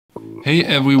Hey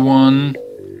everyone,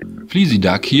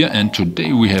 FleecyDuck here, and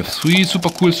today we have 3 super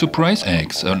cool surprise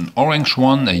eggs. An orange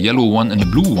one, a yellow one and a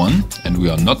blue one. And we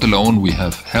are not alone, we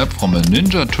have help from a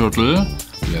Ninja Turtle,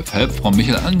 we have help from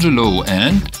Michelangelo,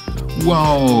 and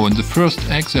wow, in the first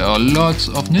egg there are lots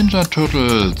of Ninja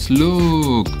Turtles,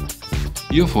 look!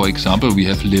 Here for example we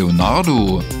have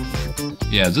Leonardo.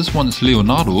 Yeah, this one is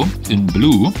Leonardo in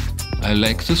blue. I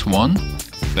like this one.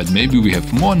 But maybe we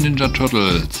have more Ninja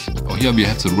Turtles. Oh, here we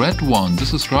have the red one.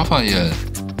 This is Raphael.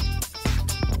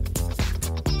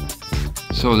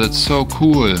 So that's so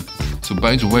cool. So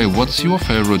by the way, what's your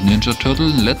favorite Ninja Turtle?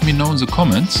 Let me know in the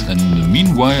comments. And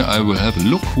meanwhile, I will have a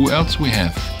look who else we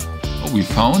have. Oh, we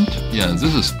found? Yeah,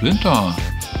 this is Splinter.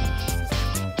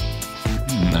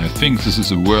 I think this is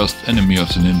the worst enemy of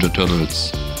the Ninja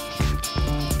Turtles.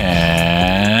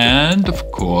 And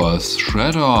of course,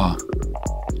 Shredder.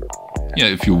 Yeah,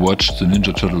 if you watch the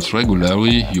Ninja Turtles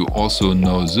regularly, you also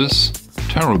know this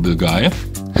terrible guy.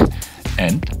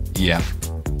 And yeah,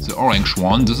 the orange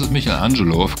one, this is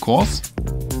Michelangelo, of course.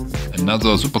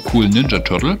 Another super cool Ninja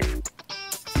Turtle.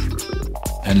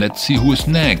 And let's see who is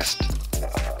next.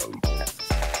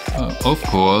 Of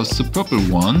course, the purple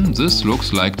one, this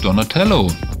looks like Donatello.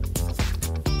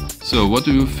 So what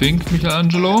do you think,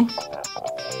 Michelangelo?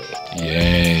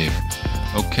 Yay!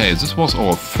 Okay, this was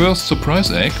our first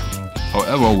surprise egg.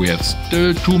 However, we have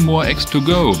still 2 more eggs to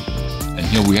go. And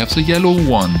here we have the yellow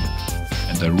one.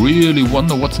 And I really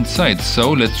wonder what's inside,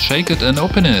 so let's shake it and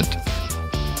open it.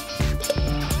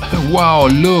 Wow,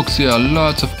 look, there are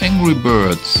lots of Angry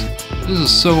Birds. This is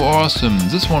so awesome.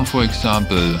 This one, for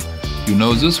example. You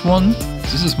know this one?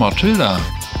 This is Matilda.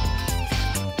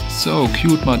 So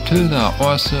cute, Matilda,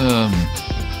 awesome.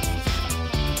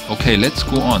 Okay, let's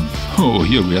go on. Oh,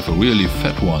 here we have a really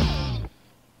fat one.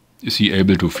 Is he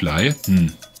able to fly?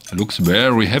 Looks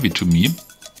very heavy to me.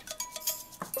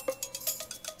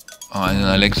 And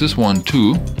I like this one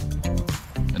too.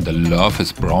 And I love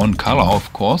his brown color,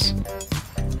 of course.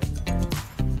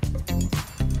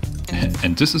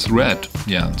 And this is red.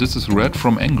 Yeah, this is red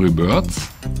from Angry Birds.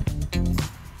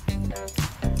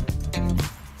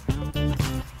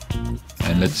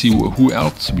 And let's see who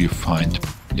else we find.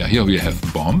 Yeah, here we have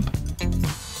Bomb.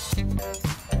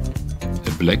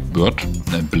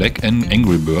 A black and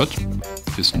angry bird.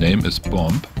 His name is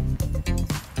Bomb.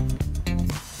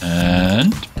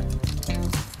 And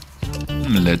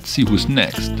let's see who's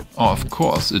next. Oh, of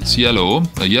course, it's yellow.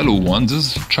 A yellow one.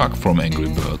 This is Chuck from Angry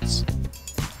Birds.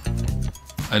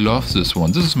 I love this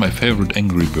one. This is my favorite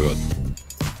Angry Bird.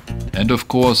 And of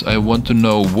course, I want to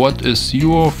know what is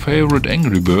your favorite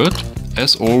Angry Bird.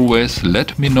 As always,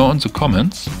 let me know in the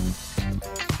comments.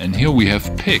 And here we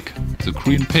have Pig, the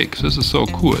green pig. This is so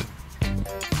cool.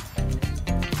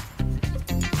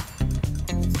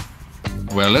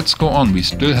 Well, let's go on. We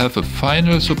still have a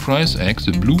final surprise egg,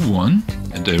 the blue one.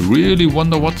 And I really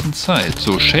wonder what's inside.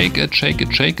 So shake it, shake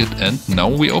it, shake it. And now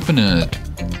we open it.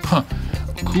 Huh,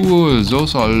 cool.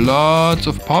 Those are lots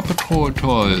of Paw Patrol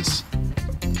toys.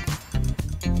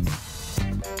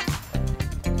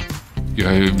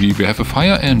 Yeah, we have a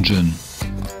fire engine.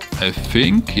 I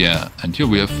think, yeah. And here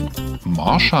we have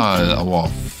Marshall, our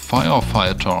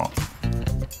firefighter.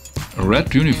 A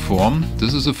red uniform.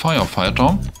 This is a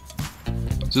firefighter.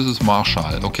 This is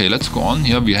Marshall. Okay, let's go on.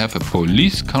 Here we have a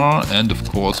police car, and of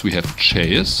course we have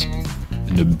Chase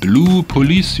in a blue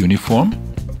police uniform.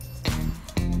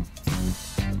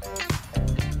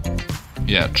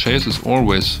 Yeah, Chase is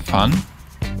always fun.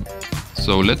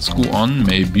 So let's go on.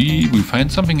 Maybe we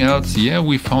find something else. Yeah,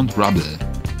 we found Rubble.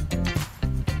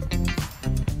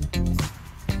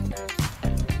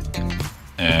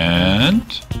 And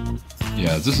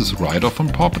yeah, this is Ryder from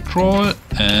Paw Patrol.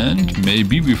 And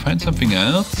maybe we find something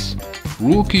else.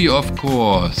 Rookie, of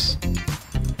course.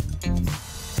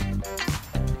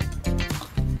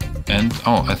 And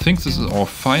oh, I think this is our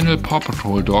final Paw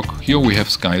Patrol dog. Here we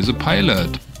have Sky the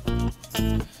Pilot.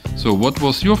 So what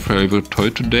was your favorite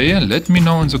toy today? Let me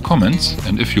know in the comments.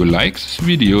 And if you like this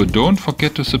video, don't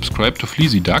forget to subscribe to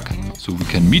FleecyDuck, so we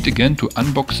can meet again to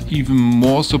unbox even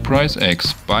more surprise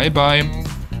eggs. Bye bye!